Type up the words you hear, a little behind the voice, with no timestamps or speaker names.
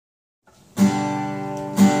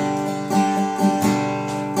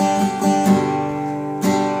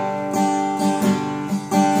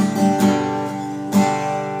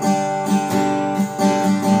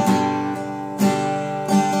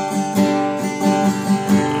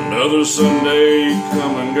Another Sunday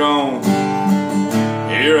come and gone.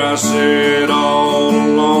 Here I sit all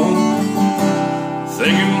alone,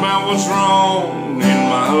 thinking about what's wrong in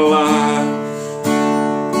my life.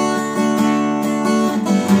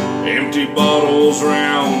 Empty bottles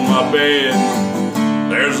round my bed,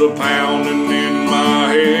 there's a pounding in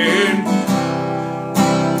my head,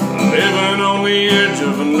 living on the edge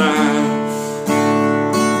of a knife.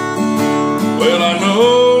 Well, I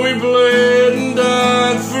know he bled and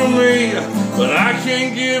died for me, but I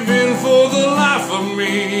can't give in for the life of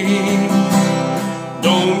me.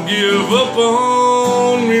 Don't give up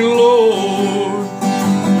on me, Lord,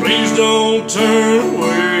 please don't turn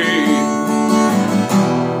away.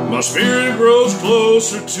 My spirit grows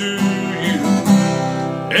closer to you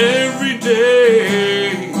every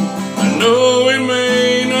day. I know it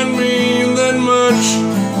may not mean that much,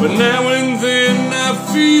 but now and then I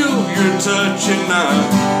feel your touch and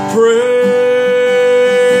I pray.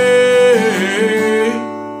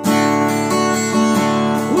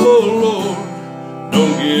 Oh Lord,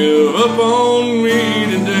 don't give up on me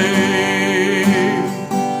today.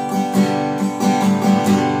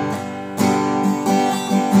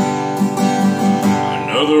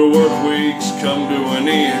 Another work week's come to an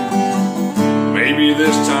end. Maybe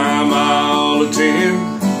this time I'll attend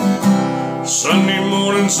Sunday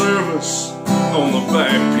morning service on the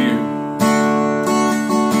back pew.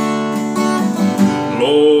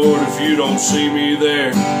 Lord, if you don't see me there,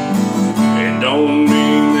 it don't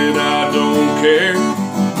mean that I don't care.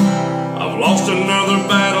 I've lost another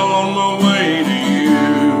battle on my way to you.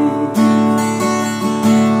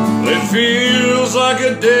 It feels like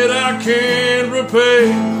a debt I can't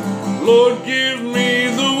repay. Lord, give me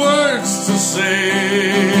the words to say.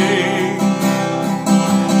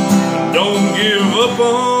 Don't give up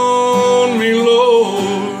on me,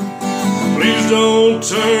 Lord, please don't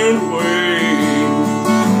turn away.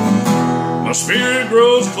 My spirit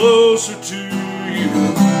grows closer to you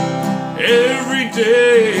every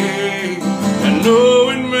day. I know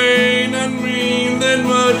it may not mean that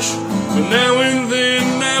much, but now and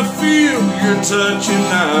then I feel your touch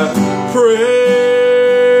and I pray.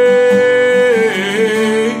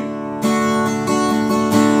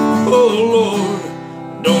 Oh Lord,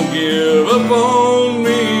 don't give up on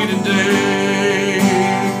me today.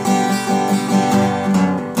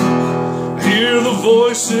 Hear the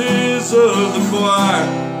voices of the choir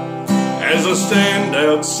as I stand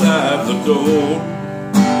outside the door.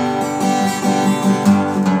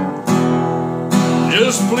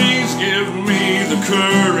 Just please give me the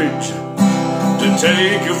courage to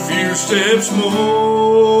take a few steps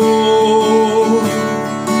more.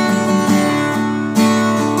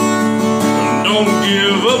 Don't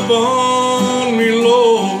give up on me,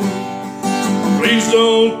 Lord, please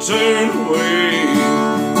don't turn away.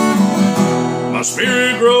 My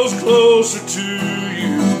spirit grows closer to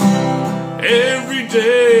you every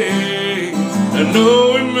day. I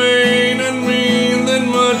know it may not mean that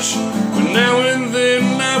much, but now and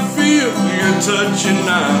then I feel your touch and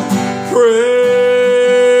I pray.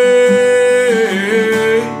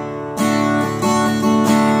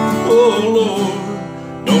 Oh Lord,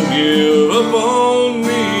 don't give up on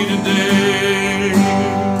me today.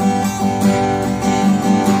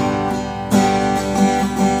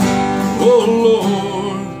 Oh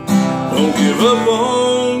Lord, don't give up on me.